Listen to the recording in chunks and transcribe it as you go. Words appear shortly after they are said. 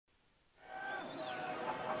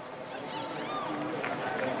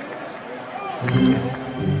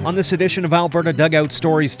On this edition of Alberta Dugout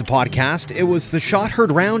Stories, the podcast, it was the shot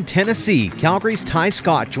heard round Tennessee. Calgary's Ty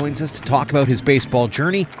Scott joins us to talk about his baseball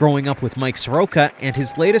journey, growing up with Mike Soroka, and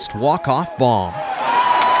his latest walk-off bomb.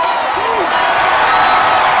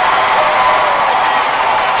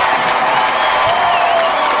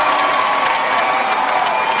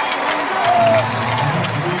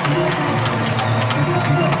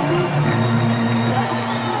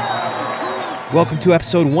 Welcome to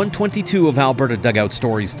episode 122 of Alberta Dugout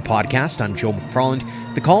Stories, the podcast. I'm Joe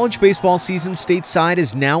McFarland. The college baseball season stateside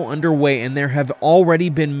is now underway, and there have already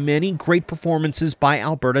been many great performances by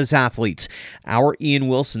Alberta's athletes. Our Ian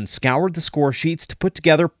Wilson scoured the score sheets to put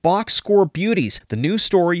together Box Score Beauties, the new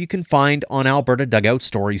story you can find on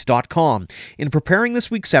albertadugoutstories.com. In preparing this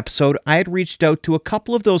week's episode, I had reached out to a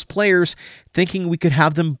couple of those players, thinking we could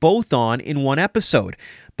have them both on in one episode.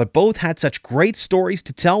 But both had such great stories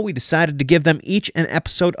to tell, we decided to give them each an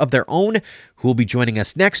episode of their own. Who will be joining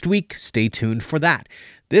us next week? Stay tuned for that.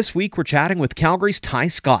 This week, we're chatting with Calgary's Ty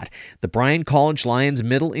Scott. The Bryan College Lions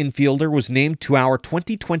middle infielder was named to our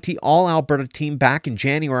 2020 All-Alberta team back in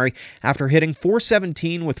January after hitting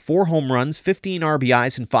 .417 with 4 home runs, 15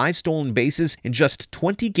 RBIs, and 5 stolen bases in just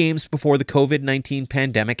 20 games before the COVID-19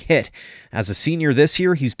 pandemic hit. As a senior this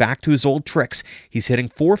year, he's back to his old tricks. He's hitting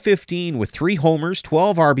 .415 with 3 homers,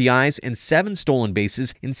 12 RBIs, and 7 stolen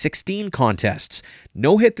bases in 16 contests.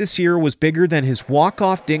 No hit this year was bigger than his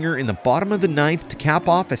walk-off dinger in the bottom of the ninth to cap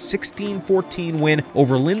off a 16-14 win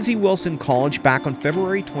over Lindsey Wilson College back on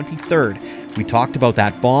February 23rd. We talked about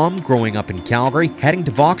that bomb, growing up in Calgary, heading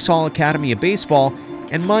to Vauxhall Academy of Baseball,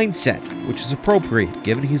 and mindset, which is appropriate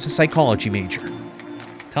given he's a psychology major.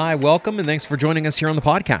 Ty, welcome, and thanks for joining us here on the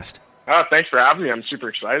podcast. Thanks for having me. I'm super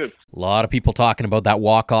excited. A lot of people talking about that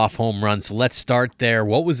walk-off home run, so let's start there.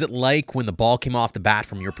 What was it like when the ball came off the bat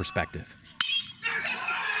from your perspective?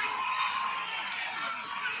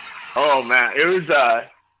 Oh, man,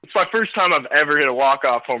 it's my first time I've ever hit a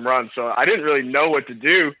walk-off home run, so I didn't really know what to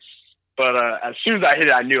do, but as soon as I hit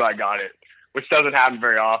it, I knew I got it, which doesn't happen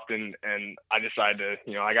very often, and I decided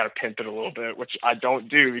to, I got to pimp it a little bit, which I don't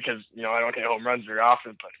do because, I don't hit home runs very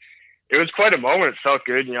often, but it was quite a moment. It felt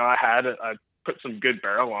good. I put some good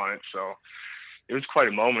barrel on it, so it was quite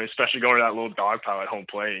a moment, especially going to that little dog pile at home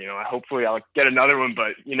plate. Hopefully I'll get another one,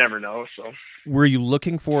 but you never know. So, were you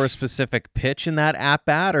looking for a specific pitch in that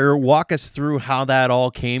at-bat, or walk us through how that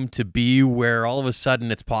all came to be where all of a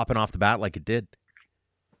sudden it's popping off the bat like it did?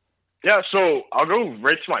 Yeah, so I'll go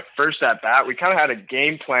right to my first at-bat. We kind of had a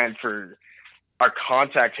game plan for our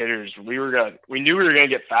contact hitters. We knew we were going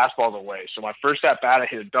to get fastballs away. So my first at-bat, I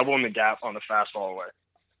hit a double in the gap on the fastball away.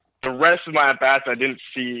 The rest of my at-bats, I didn't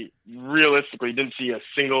see a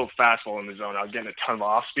single fastball in the zone. I was getting a ton of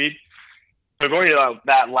off-speed. So going to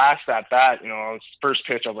that last at-bat, first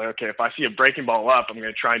pitch, I was like, okay, if I see a breaking ball up, I'm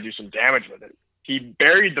going to try and do some damage with it. He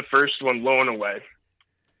buried the first one low and away,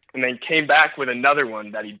 and then came back with another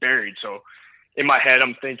one that he buried. So in my head,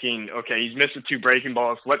 I'm thinking, okay, he's missed the 2 breaking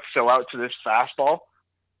balls. Let's sell out to this fastball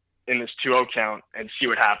in this 2-0 count and see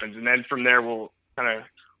what happens. And then from there, we'll kind of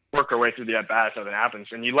work our way through the at-bat if something happens.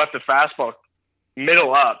 And he left the fastball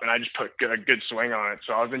middle up, and I just put a good swing on it.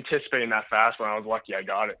 So I was anticipating that fastball, and I was lucky I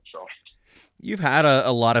got it. So you've had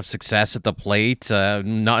a lot of success at the plate,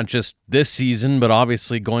 not just this season, but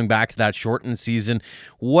obviously going back to that shortened season.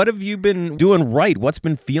 What have you been doing right? What's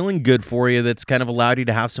been feeling good for you that's kind of allowed you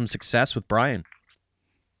to have some success with Bryan?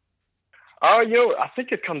 I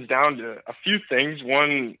think it comes down to a few things.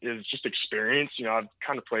 One is just experience. I've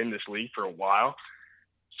kind of played in this league for a while.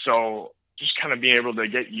 So just kind of being able to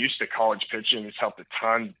get used to college pitching has helped a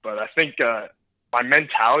ton. But I think my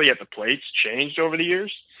mentality at the plate's changed over the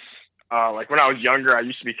years. Like when I was younger, I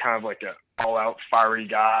used to be kind of like a all-out fiery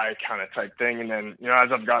guy kind of type thing. And then, as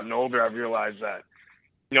I've gotten older, I've realized that,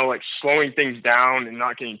 like slowing things down and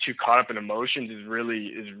not getting too caught up in emotions is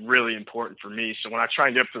really important for me. So when I try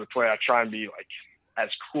and get up to the plate, I try and be like as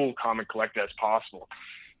cool, calm, and collected as possible.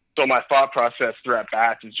 So my thought process through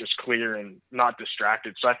at-bats is just clear and not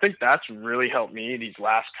distracted. So I think that's really helped me these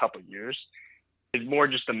last couple of years. It's more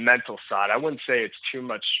just the mental side. I wouldn't say it's too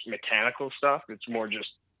much mechanical stuff. It's more just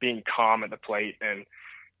being calm at the plate and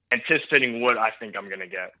anticipating what I think I'm going to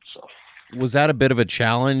get. So, was that a bit of a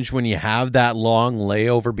challenge when you have that long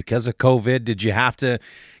layover because of COVID? Did you have to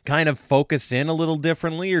kind of focus in a little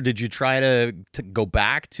differently, or did you try to go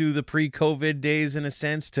back to the pre-COVID days in a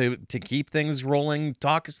sense to keep things rolling?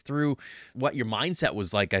 Talk us through what your mindset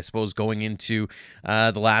was like, I suppose, going into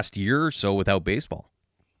the last year or so without baseball.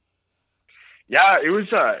 Yeah, it was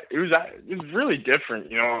really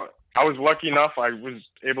different. I was lucky enough. I was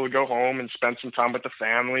able to go home and spend some time with the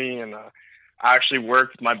family, and I actually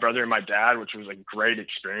worked with my brother and my dad, which was a great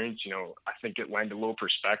experience. You know, I think it lent a little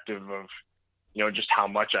perspective of, you know, just how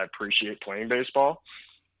much I appreciate playing baseball.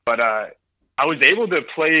 But I was able to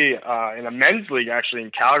play in a men's league actually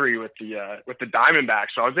in Calgary with the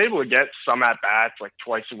Diamondbacks. So I was able to get some at bats like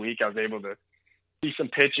twice a week. I was able to see some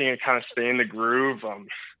pitching and kind of stay in the groove.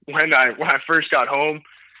 When I first got home,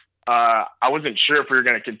 I wasn't sure if we were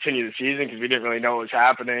going to continue the season because we didn't really know what was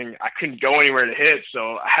happening. I couldn't go anywhere to hit,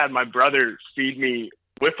 so I had my brother feed me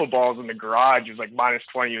wiffle balls in the garage. It was like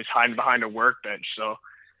 -20. He was hiding behind a workbench, so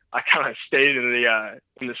I kind of stayed in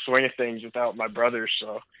the swing of things without my brother.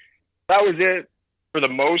 So that was it for the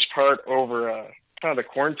most part over kind of the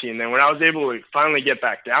quarantine. Then when I was able to finally get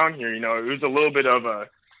back down here, you know, it was a little bit of a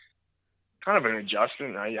kind of an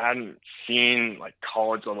adjustment. I hadn't seen like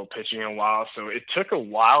college level pitching in a while, so it took a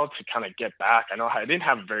while to kind of get back. I know I didn't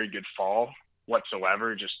have a very good fall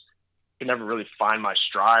whatsoever, just could never really find my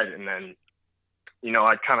stride. And then, you know,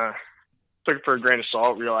 I kind of took it for a grain of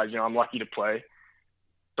salt, realized, you know, I'm lucky to play.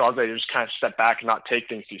 So I was able to just kind of step back and not take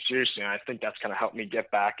things too seriously. And I think that's kind of helped me get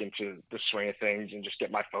back into the swing of things and just get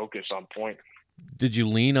my focus on point. Did you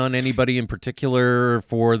lean on anybody in particular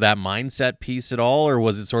for that mindset piece at all, or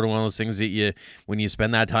was it sort of one of those things that when you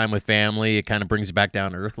spend that time with family, it kind of brings you back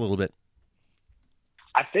down to earth a little bit?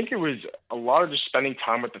 I think it was a lot of just spending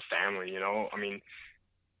time with the family, you know. I mean,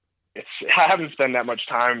 I haven't spent that much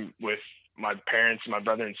time with my parents, my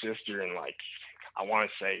brother and sister in like, I want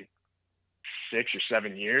to say 6 or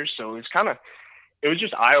 7 years. So it was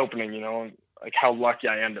just eye-opening, you know, like how lucky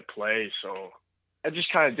I am to play. So I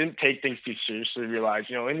just kind of didn't take things too seriously, realized,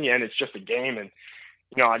 you know, in the end, it's just a game. And,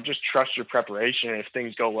 you know, I just trust your preparation. And if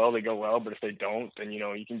things go well, they go well. But if they don't, then, you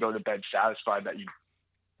know, you can go to bed satisfied that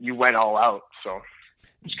you went all out. So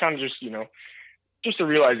it's kind of just, you know, just a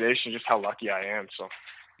realization just how lucky I am. So.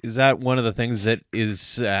 Is that one of the things that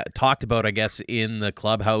is talked about, I guess, in the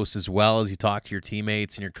clubhouse as well as you talk to your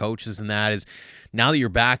teammates and your coaches, and that is now that you're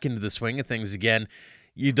back into the swing of things again,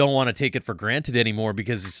 you don't want to take it for granted anymore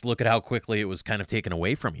because look at how quickly it was kind of taken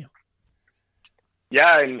away from you.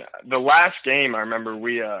 Yeah, and the last game, I remember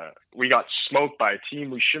we got smoked by a team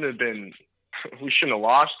we shouldn't have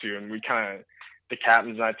lost to, and the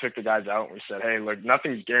captains and I took the guys out and we said, hey, look,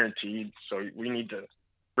 nothing's guaranteed, so we need to,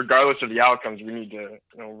 regardless of the outcomes, we need to,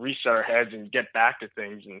 you know, reset our heads and get back to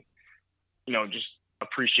things and, you know, just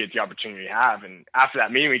appreciate the opportunity we have. And after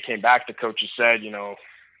that meeting, we came back, the coaches said, you know,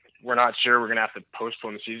 we're not sure, we're going to have to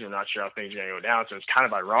postpone the season. We're not sure how things are going to go down. So it's kind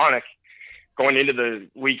of ironic going into the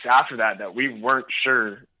weeks after that we weren't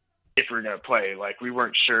sure if we were going to play. Like, we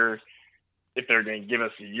weren't sure if they're going to give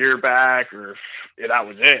us a year back or if that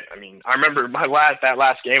was it. I mean, I remember that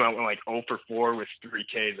last game, I went like 0 for 4 with 3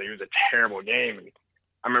 Ks. Like, it was a terrible game. And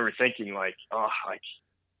I remember thinking like, oh, like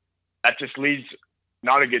that just leaves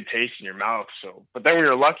not a good taste in your mouth. So, but then we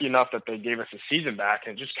were lucky enough that they gave us a season back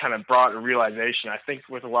and just kind of brought a realization, I think,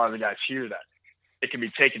 with a lot of the guys here that it can be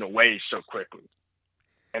taken away so quickly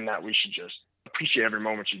and that we should just appreciate every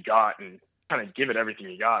moment you got and kind of give it everything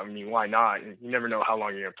you got. I mean, why not? And you never know how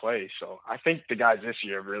long you're going to play. So I think the guys this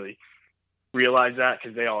year have really realized that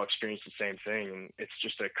because they all experienced the same thing. And it's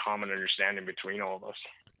just a common understanding between all of us.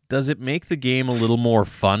 Does it make the game a little more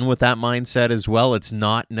fun with that mindset as well? It's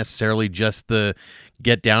not necessarily just the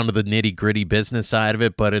get down to the nitty-gritty business side of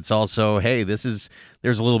it, but it's also, hey, there's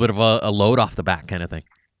a little bit of a load off the back kind of thing.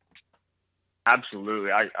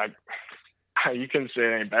 Absolutely. You couldn't say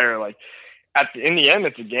it any better. Like, in the end,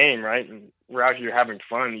 it's a game, right? And we're out here having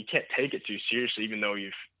fun. You can't take it too seriously, even though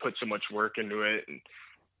you've put so much work into it and,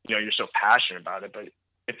 you know, you're so passionate about it. But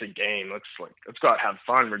it's a game. Let's go out and have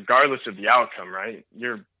fun, regardless of the outcome, right?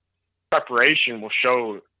 Your preparation will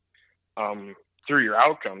show through your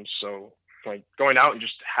outcomes. So, like, going out and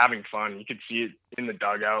just having fun, you could see it in the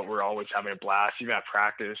dugout. We're always having a blast. Even at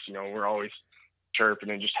practice, you know, we're always chirping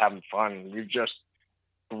and just having fun. We've just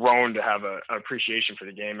grown to have an appreciation for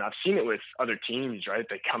the game. And I've seen it with other teams, right?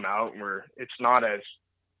 They come out and it's not as,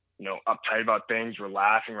 you know, uptight about things. We're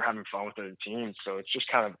laughing, we're having fun with other teams. So it's just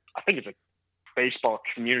kind of, I think it's a baseball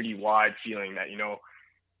community-wide feeling that, you know,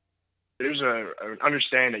 there's an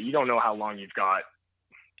understanding that you don't know how long you've got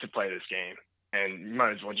to play this game, and you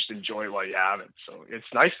might as well just enjoy it while you have it. So it's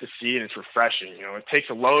nice to see, and it's refreshing. You know, it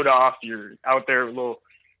takes a load off. You're out there, a little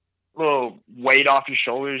weight off your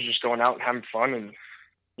shoulders, just going out and having fun and,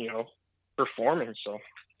 you know, performing. So.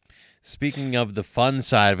 Speaking of the fun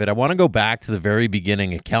side of it, I want to go back to the very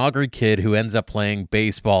beginning. A Calgary kid who ends up playing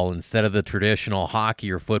baseball instead of the traditional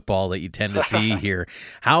hockey or football that you tend to see here.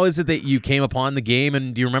 How is it that you came upon the game,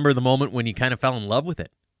 and do you remember the moment when you kind of fell in love with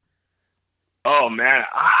it? Oh, man.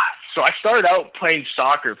 So I started out playing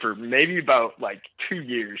soccer for maybe about like 2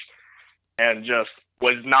 years. and just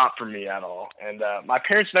was not for me at all. And my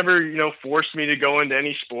parents never, forced me to go into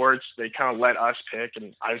any sports. They kind of let us pick,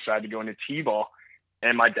 and I decided to go into T-ball.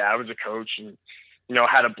 And my dad was a coach, and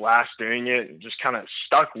had a blast doing it, and just kind of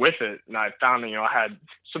stuck with it. And I found I had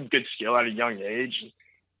some good skill at a young age, and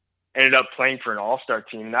ended up playing for an all-star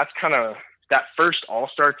team. And that's kind of that first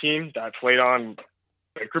all-star team that I played on.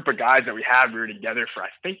 A group of guys that we were together for, I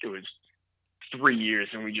think it was 3 years,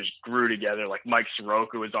 and we just grew together. Like Mike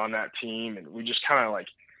Soroka was on that team, and we just kind of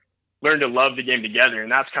learned to love the game together.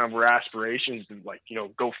 And that's kind of where aspirations to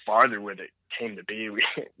go farther with it came to be.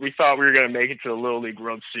 We thought we were going to make it to the Little League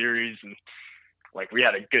World Series, and we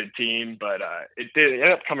had a good team, but it ended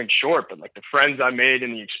up coming short. But the friends I made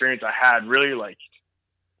and the experience I had really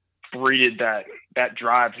breeded that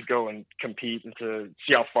drive to go and compete and to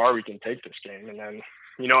see how far we can take this game. And then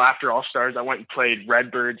after All Stars, I went and played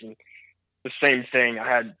Redbirds, and the same thing. I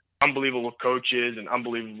had unbelievable coaches and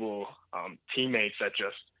unbelievable teammates that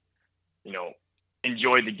just,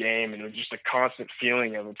 enjoyed the game, and it was just a constant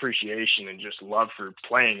feeling of appreciation and just love for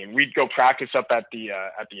playing. And we'd go practice up at the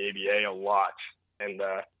ABA a lot, and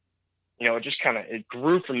it just it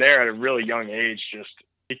grew from there at a really young age, just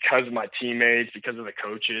because of my teammates, because of the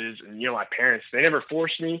coaches, and my parents. They never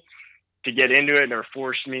forced me to get into it, never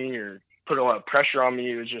forced me or put a lot of pressure on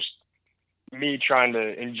me. It was just me trying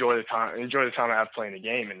to enjoy the time I have playing the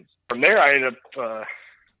game. And from there, I ended up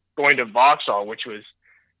going to Vauxhall, which was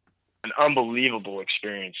an unbelievable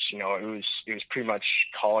experience. It was pretty much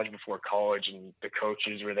college before college, and the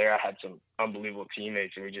coaches were there. I had some unbelievable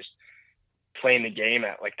teammates, and we just playing the game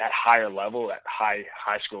at that higher level, that high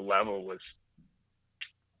school level, was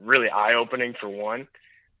really eye opening for one.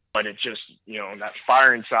 But it just, that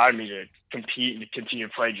fire inside me to compete and to continue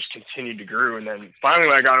to play just continued to grow. And then finally,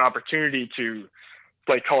 when I got an opportunity to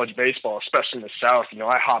play college baseball, especially in the South,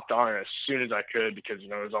 I hopped on it as soon as I could, because, it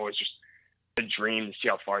was always just a dream to see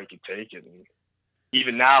how far you could take it. And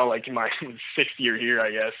even now, in my 6th year here,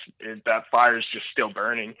 I guess, that fire is just still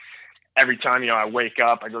burning. Every time, I wake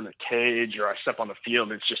up, I go to the cage or I step on the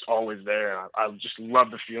field, it's just always there. And I just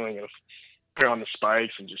love the feeling of putting on the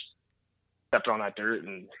spikes and just stepped on that dirt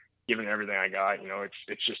and giving everything I got.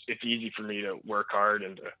 It's easy for me to work hard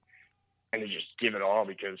and to just give it all,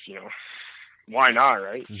 because, why not,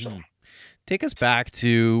 right? Mm-hmm. So. Take us back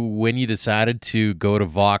to when you decided to go to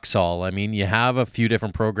Vauxhall. I mean, you have a few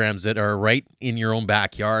different programs that are right in your own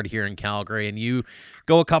backyard here in Calgary, and you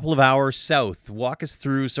go a couple of hours south. Walk us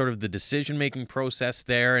through sort of the decision-making process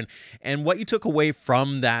there, and what you took away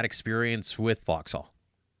from that experience with Vauxhall.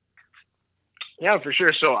 Yeah, for sure.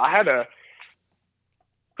 So I had a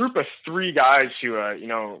group of 3 guys who,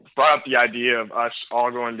 brought up the idea of us all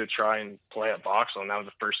going to try and play at Vauxhall, and that was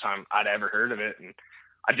the first time I'd ever heard of it. And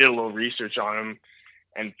I did a little research on them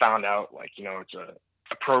and found out, it's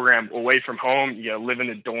a program away from home. You gotta live in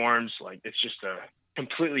the dorms. It's just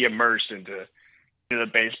completely immersed into the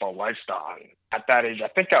baseball lifestyle. And at that age, I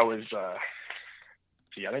think I was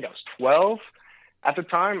 12 at the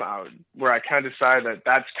time, where I kind of decided that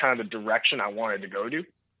that's kind of the direction I wanted to go to.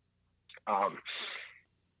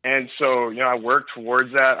 And so, I worked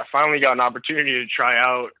towards that. I finally got an opportunity to try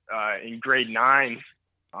out in grade 9.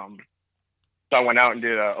 So I went out and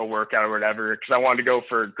did a workout or whatever, because I wanted to go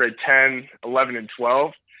for grade 10, 11, and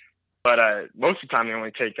 12. But most of the time, they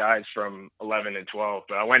only take guys from 11 and 12.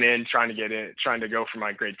 But I went in trying to go for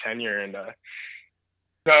my grade 10 year. And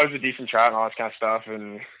so it was a decent tryout and all this kind of stuff.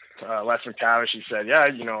 And Les McTavish, he said, yeah,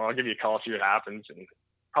 I'll give you a call, see what happens. And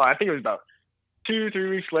I think it was about 2-3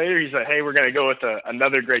 weeks later, he said, hey, we're going to go with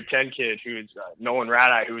another grade 10 kid who's Nolan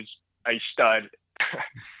Radai, who's a stud.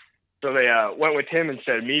 So they went with him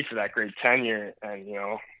instead of me for that grade 10 year. And,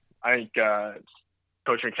 I think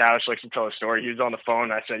Coach McTavish likes to tell a story. He was on the phone.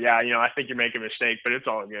 And I said, yeah, I think you're making a mistake, but it's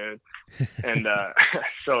all good. And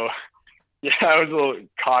so, yeah, it was a little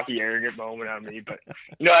cocky, arrogant moment on me. But,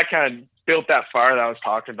 I kind of built that fire that I was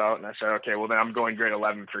talking about. And I said, okay, well, then I'm going grade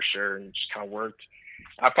 11 for sure. And just kind of worked.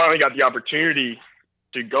 I finally got the opportunity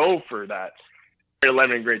to go for that grade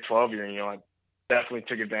 11 and grade 12 year. I definitely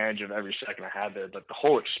took advantage of every second I had there. But the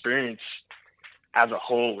whole experience as a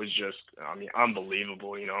whole was just,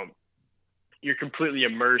 unbelievable. You're completely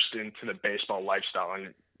immersed into the baseball lifestyle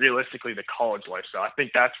and realistically the college lifestyle. I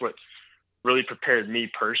think that's what really prepared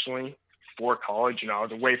me personally for college. I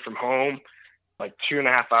was away from home,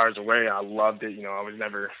 2.5 hours away. I loved it. I was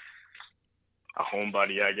never a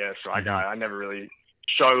homebody, I guess. So I never really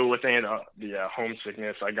struggled with any of the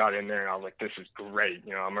homesickness. I got in there and I was like, this is great.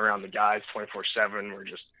 I'm around the guys 24/7. We're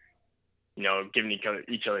just, giving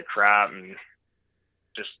each other crap and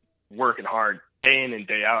just working hard day in and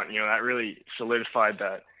day out. And, that really solidified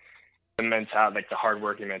that the mentality, like the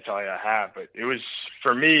hardworking mentality I have. But it was,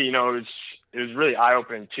 for me, it was really eye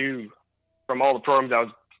opening too. From all the programs I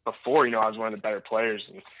was before, I was one of the better players.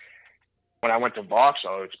 And when I went to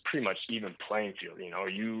Vauxhall, it's pretty much even playing field.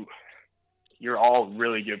 You're all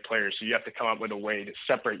really good players, so you have to come up with a way to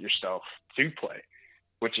separate yourself to play,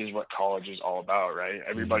 which is what college is all about, right?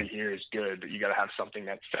 Everybody here is good, but you got to have something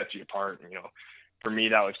that sets you apart. And, for me,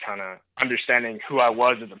 that was kind of understanding who I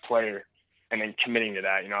was as a player and then committing to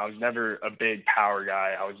that. I was never a big power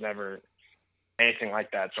guy. I was never anything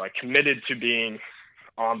like that. So I committed to being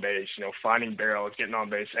on base, finding barrels, getting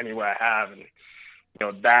on base any way I have. And,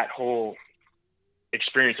 that whole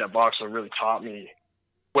experience at Vauxhall really taught me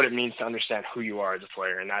what it means to understand who you are as a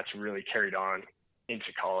player. And that's really carried on into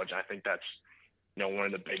college. I think that's, one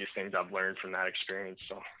of the biggest things I've learned from that experience.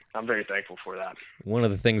 So I'm very thankful for that. One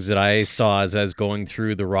of the things that I saw as I was going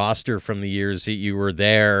through the roster from the years that you were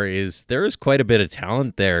there is quite a bit of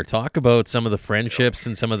talent there. Talk about some of the friendships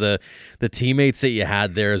and some of the teammates that you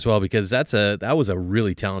had there as well, because that was a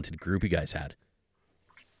really talented group you guys had.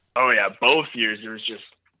 Oh yeah, both years there was just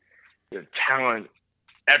talent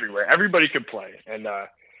everywhere. Everybody could play, and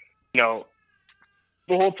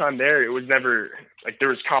the whole time there, it was never like there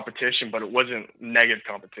was competition, but it wasn't negative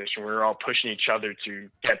competition. We were all pushing each other to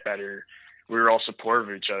get better. We were all supportive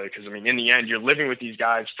of each other because, in the end, you're living with these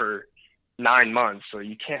guys for 9 months, so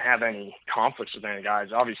you can't have any conflicts with any guys.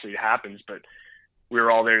 Obviously, it happens, but we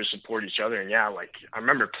were all there to support each other. And, yeah, I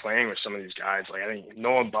remember playing with some of these guys. I think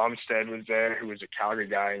Nolan Bumstead was there, who was a Calgary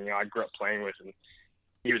guy, and, I grew up playing with, and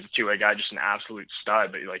he was a two-way guy, just an absolute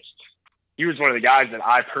stud. But, he was one of the guys that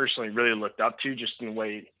I personally really looked up to just in the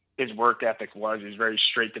way his work ethic was. He was very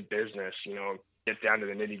straight to business, get down to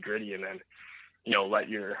the nitty gritty and then, let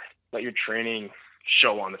your training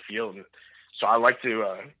show on the field. And so I like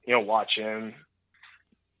to, watch him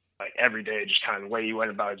every day, just kind of the way he went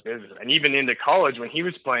about his business. And even into college when he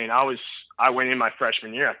was playing, I went in my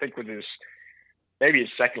freshman year, I think with maybe his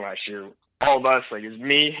second last year, all of us, it was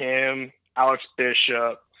me, him, Alex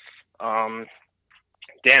Bishop,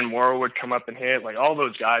 Dan Morrow would come up and hit, all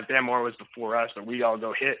those guys. Dan Morrow was before us, but we'd all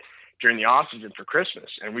go hit during the off season for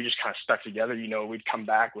Christmas. And we just kind of stuck together. We'd come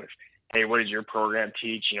back with, hey, what does your program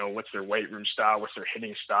teach? What's their weight room style? What's their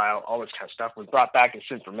hitting style? All this kind of stuff. We brought back this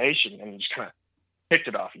information and just kind of picked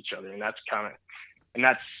it off each other. And that's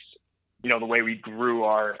the way we grew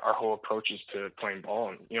our whole approaches to playing ball.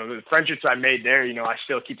 And, the friendships I made there, I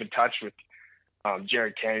still keep in touch with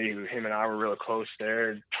Jared Kennedy, who him and I were real close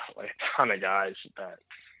there. A ton of guys that,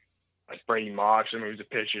 Brady Mox, who's a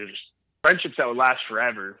pitcher, just friendships that would last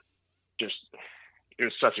forever. It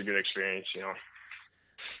was such a good experience,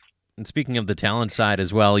 And speaking of the talent side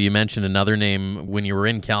as well, you mentioned another name when you were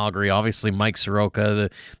in Calgary, obviously Mike Soroka,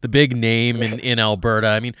 the big name in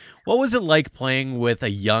Alberta. What was it like playing with a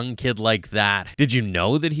young kid like that? Did you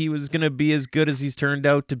know that he was going to be as good as he's turned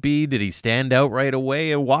out to be? Did he stand out right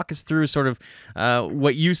away? Walk us through sort of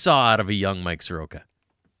what you saw out of a young Mike Soroka.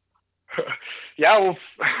 Yeah, well,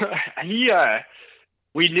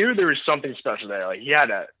 we knew there was something special there. He's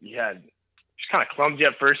kind of clumsy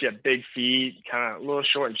at first. He had big feet, kind of a little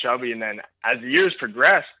short and chubby. And then as the years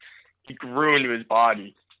progressed, he grew into his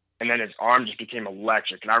body. And then his arm just became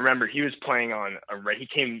electric. And I remember he was playing on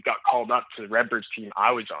got called up to the Redbirds team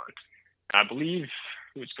I was on. And I believe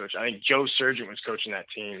who was coaching? I think Joe Surgeon was coaching that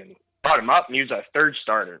team. And brought him up, and he was our third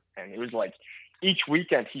starter. And it was each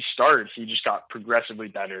weekend he started, he just got progressively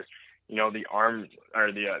better. The arm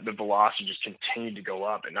or the velocity just continued to go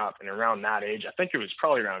up and up. And around that age, I think it was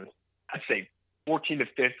probably around, I'd say 14 to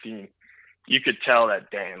 15, you could tell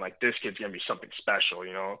that, damn, this kid's going to be something special.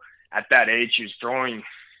 At that age, he was throwing,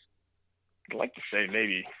 I'd like to say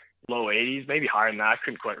maybe low 80s, maybe higher than that. I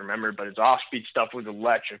couldn't quite remember, but his off-speed stuff was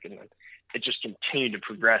electric. And then it just continued to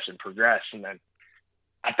progress and progress. And then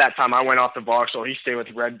at that time, I went off to Vauxhall. He stayed with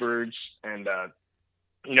the Redbirds, and,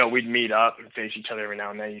 we'd meet up and face each other every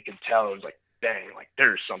now and then. You could tell it was dang,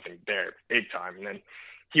 there's something there, big time. And then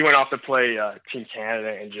he went off to play Team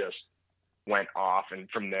Canada and just went off. And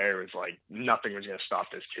from there, it was nothing was going to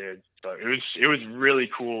stop this kid. So it was really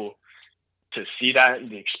cool to see that and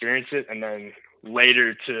to experience it. And then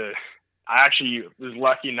later I actually was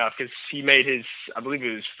lucky enough because he made I believe it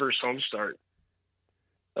was his first home start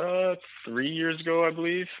 3 years ago, I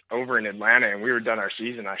believe, over in Atlanta, and we were done our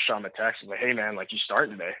season. I shot him a text. I was like, hey man, you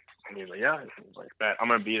starting today? And he was like, yeah. And I was like, bet, I'm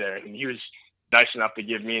going to be there. And he was nice enough to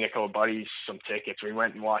give me and a couple of buddies some tickets. We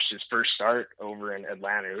went and watched his first start over in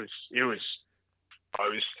Atlanta. It was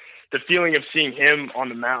the feeling of seeing him on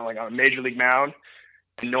the mound, on a major league mound,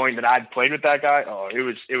 and knowing that I'd played with that guy. Oh, it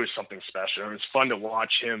was something special. It was fun to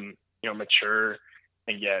watch him, mature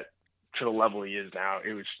and get to the level he is now.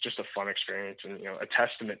 It was just a fun experience and, a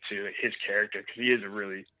testament to his character, because he is a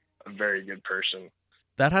very good person.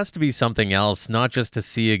 That has to be something else, not just to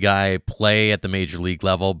see a guy play at the major league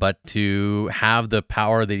level, but to have the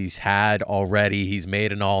power that he's had already. He's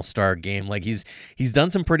made an all-star game. Like he's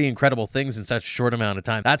done some pretty incredible things in such a short amount of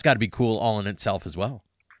time. That's got to be cool all in itself as well.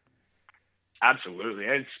 Absolutely.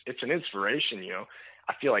 And it's an inspiration,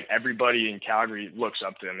 I feel like everybody in Calgary looks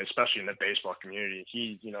up to him, especially in the baseball community.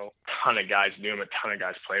 He, a ton of guys knew him, a ton of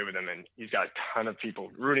guys play with him, and he's got a ton of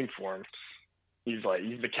people rooting for him. He's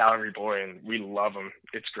the Calgary boy, and we love him.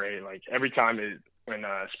 It's great. Like every time when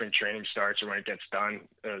spring training starts or when it gets done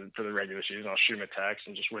for the regular season, I'll shoot him a text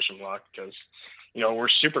and just wish him luck, because, we're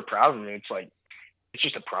super proud of him. It's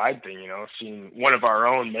just a pride thing, seeing one of our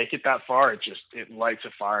own make it that far. It lights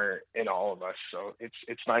a fire in all of us. So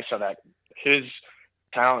it's nice how that his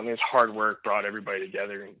talent and his hard work brought everybody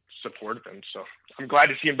together and supported him. So I'm glad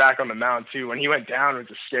to see him back on the mound too. When he went down, it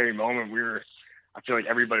was a scary moment. I feel like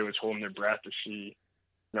everybody was holding their breath to see,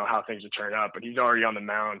 how things would turn out, but he's already on the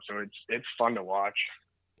mound. So it's fun to watch.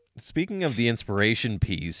 Speaking of the inspiration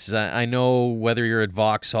piece, I know whether you're at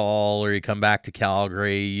Vauxhall or you come back to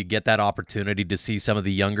Calgary, you get that opportunity to see some of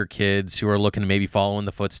the younger kids who are looking to maybe follow in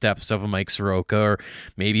the footsteps of a Mike Soroka or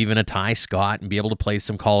maybe even a Ty Scott and be able to play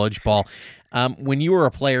some college ball. When you were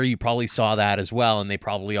a player, you probably saw that as well, and they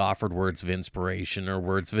probably offered words of inspiration or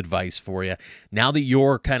words of advice for you. Now that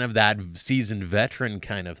you're kind of that seasoned veteran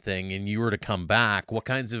kind of thing and you were to come back, what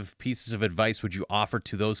kinds of pieces of advice would you offer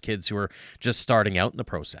to those kids who are just starting out in the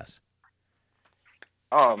process?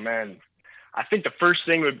 Oh, man. I think the first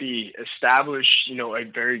thing would be establish, a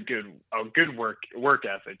very good work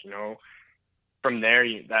ethic, From there,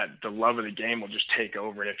 the love of the game will just take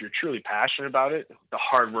over. And if you're truly passionate about it, the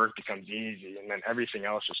hard work becomes easy, and then everything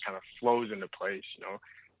else just kind of flows into place.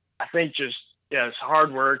 I think it's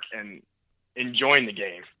hard work and enjoying the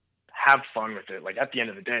game. Have fun with it. Like at the end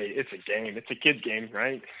of the day, it's a game. It's a kid's game,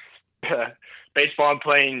 right? Baseball I'm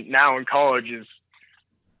playing now in college is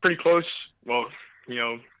pretty close. Well,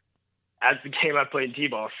 as the game I played in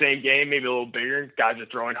T-ball, same game, maybe a little bigger. Guys are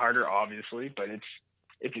throwing harder, obviously, but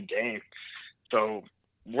it's a game. So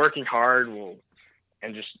working hard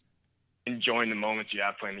and just enjoying the moments you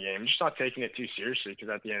have playing the game. Just not taking it too seriously, because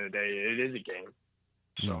at the end of the day, it is a game.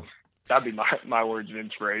 So that'd be my words of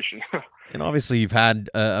inspiration. And obviously you've had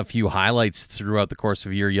a few highlights throughout the course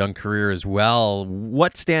of your young career as well.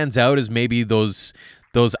 What stands out as maybe those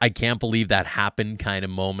I can't believe that happened kind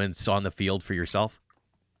of moments on the field for yourself?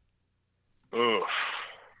 Oh,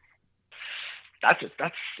 that's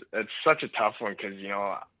such a tough one, because,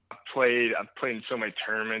 I've played in so many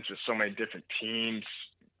tournaments with so many different teams.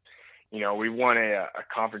 We won a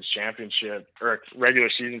conference championship or a regular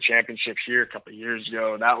season championship here a couple of years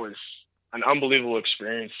ago. That was an unbelievable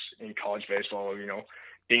experience in college baseball.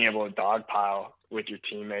 Being able to dogpile with your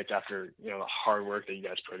teammates after, the hard work that you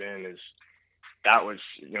guys put in that was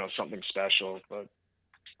something special. But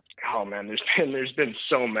oh man, there's been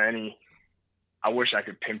so many. I wish I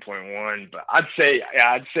could pinpoint one, but I'd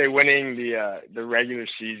say winning the regular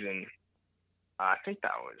season. I think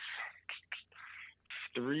that was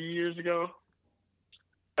 3 years ago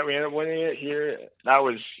that we ended up winning it here. That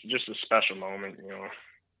was just a special moment.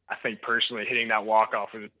 I think personally hitting that walk-off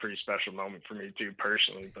was a pretty special moment for me too,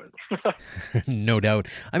 personally. But no doubt.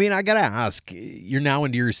 I mean, I got to ask, you're now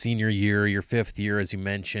into your senior year, your fifth year, as you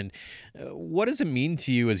mentioned. What does it mean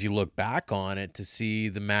to you as you look back on it to see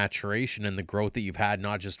the maturation and the growth that you've had,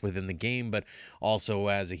 not just within the game, but also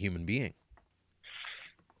as a human being?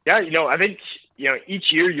 Yeah, I think, each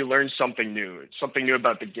year you learn something new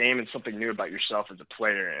about the game and something new about yourself as a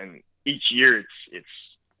player. And each year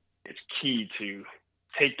it's key to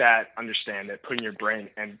take that, understand it, put in your brain,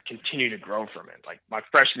 and continue to grow from it. Like my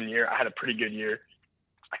freshman year, I had a pretty good year.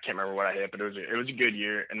 I can't remember what I hit, but it was a good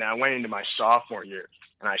year. And then I went into my sophomore year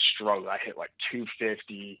and I struggled. I hit like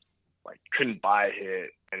 250, couldn't buy a hit.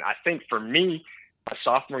 And I think for me, my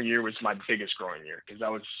sophomore year was my biggest growing year, because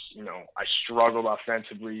that was, I struggled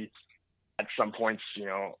offensively at some points.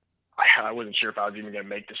 I wasn't sure if I was even going to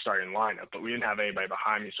make the starting lineup, but we didn't have anybody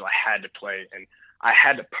behind me, so I had to play, and I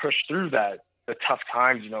had to push through the tough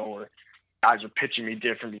times, where guys were pitching me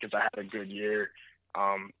different because I had a good year.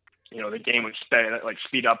 The game would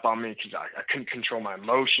speed up on me because I couldn't control my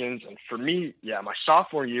emotions. And for me, my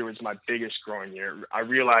sophomore year was my biggest growing year. I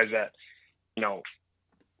realized that,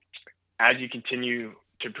 as you continue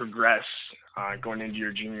to progress, going into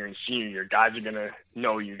your junior and senior year, guys are going to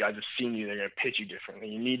know you. Guys have seen you. They're going to pitch you differently.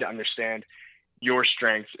 You need to understand your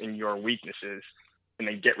strengths and your weaknesses, and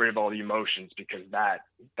then get rid of all the emotions, because that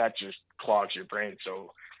just clogs your brain.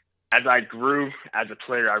 So as I grew as a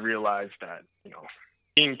player, I realized that,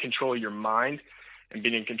 being in control of your mind and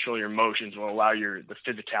being in control of your emotions will allow the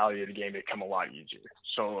physicality of the game to become a lot easier.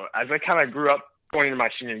 So as I kind of grew up going into my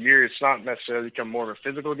senior year, it's not necessarily become more of a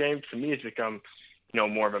physical game. For me, it's become,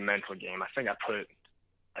 more of a mental game. I think I put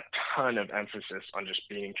a ton of emphasis on just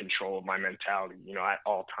being in control of my mentality, at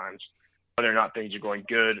all times, whether or not things are going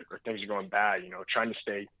good or things are going bad, trying to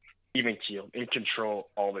stay even keeled, in control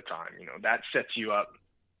all the time. That sets you up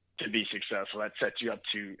to be successful. That sets you up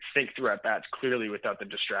to think through at bats clearly without the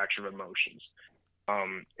distraction of emotions.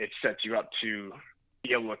 It sets you up to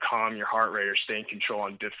be able to calm your heart rate or stay in control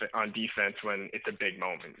on defense when it's a big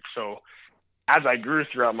moment. So as I grew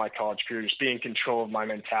throughout my college career, just being in control of my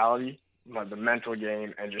mentality, the mental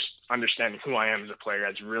game, and just understanding who I am as a player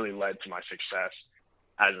has really led to my success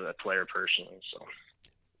as a player personally. So,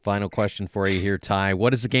 final question for you here, Ty.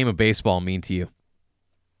 What does the game of baseball mean to you?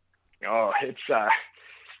 Oh, it's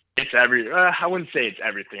I wouldn't say it's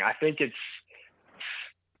everything. I think it's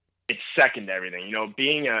second to everything.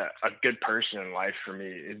 Being a good person in life for me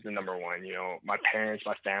is the number one. My parents,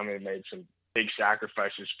 my family have made some big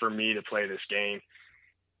sacrifices for me to play this game,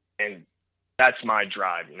 and that's my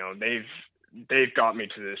drive. They've got me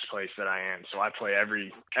to this place that I am. So I play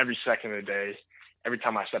every second of the day. Every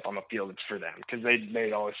time I step on the field, it's for them because they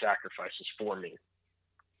made all the sacrifices for me.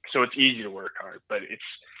 So it's easy to work hard, but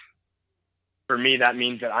for me, that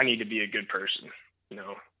means that I need to be a good person.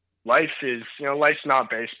 Life's not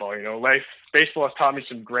baseball. Baseball has taught me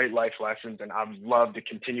some great life lessons, and I'd love to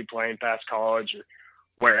continue playing past college or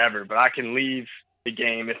wherever, but I can leave the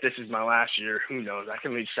game. If this is my last year, who knows? I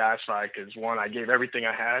can leave satisfied because, one, I gave everything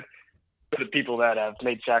I had to the people that have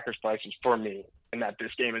made sacrifices for me, and that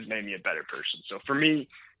this game has made me a better person. So for me,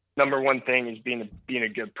 number one thing is being a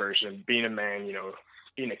good person, being a man,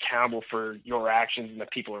 being accountable for your actions and the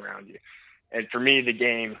people around you. And for me, the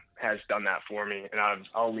game has done that for me, and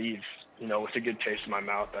I'll leave, with a good taste in my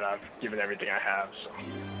mouth that I've given everything I have. So.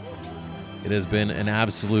 It has been an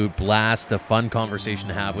absolute blast, a fun conversation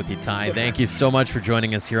to have with you, Ty. Thank you so much for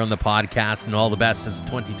joining us here on the podcast, and all the best as the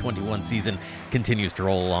 2021 season continues to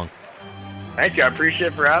roll along. Thank you. I appreciate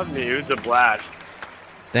it for having me. It was a blast.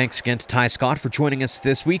 Thanks again to Ty Scott for joining us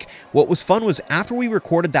this week. What was fun was after we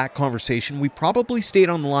recorded that conversation, we probably stayed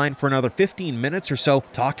on the line for another 15 minutes or so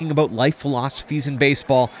talking about life philosophies in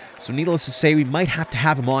baseball, so needless to say, we might have to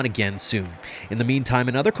have him on again soon. In the meantime,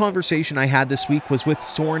 another conversation I had this week was with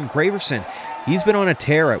Soren Graverson. He's been on a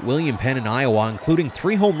tear at William Penn in Iowa, including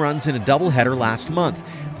 3 home runs in a doubleheader last month.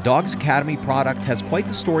 The Dogs Academy product has quite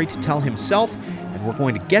the story to tell himself, and we're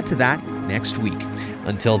going to get to that next week.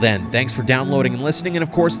 Until then, thanks for downloading and listening, and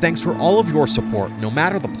of course, thanks for all of your support, no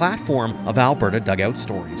matter the platform of Alberta Dugout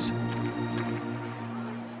Stories.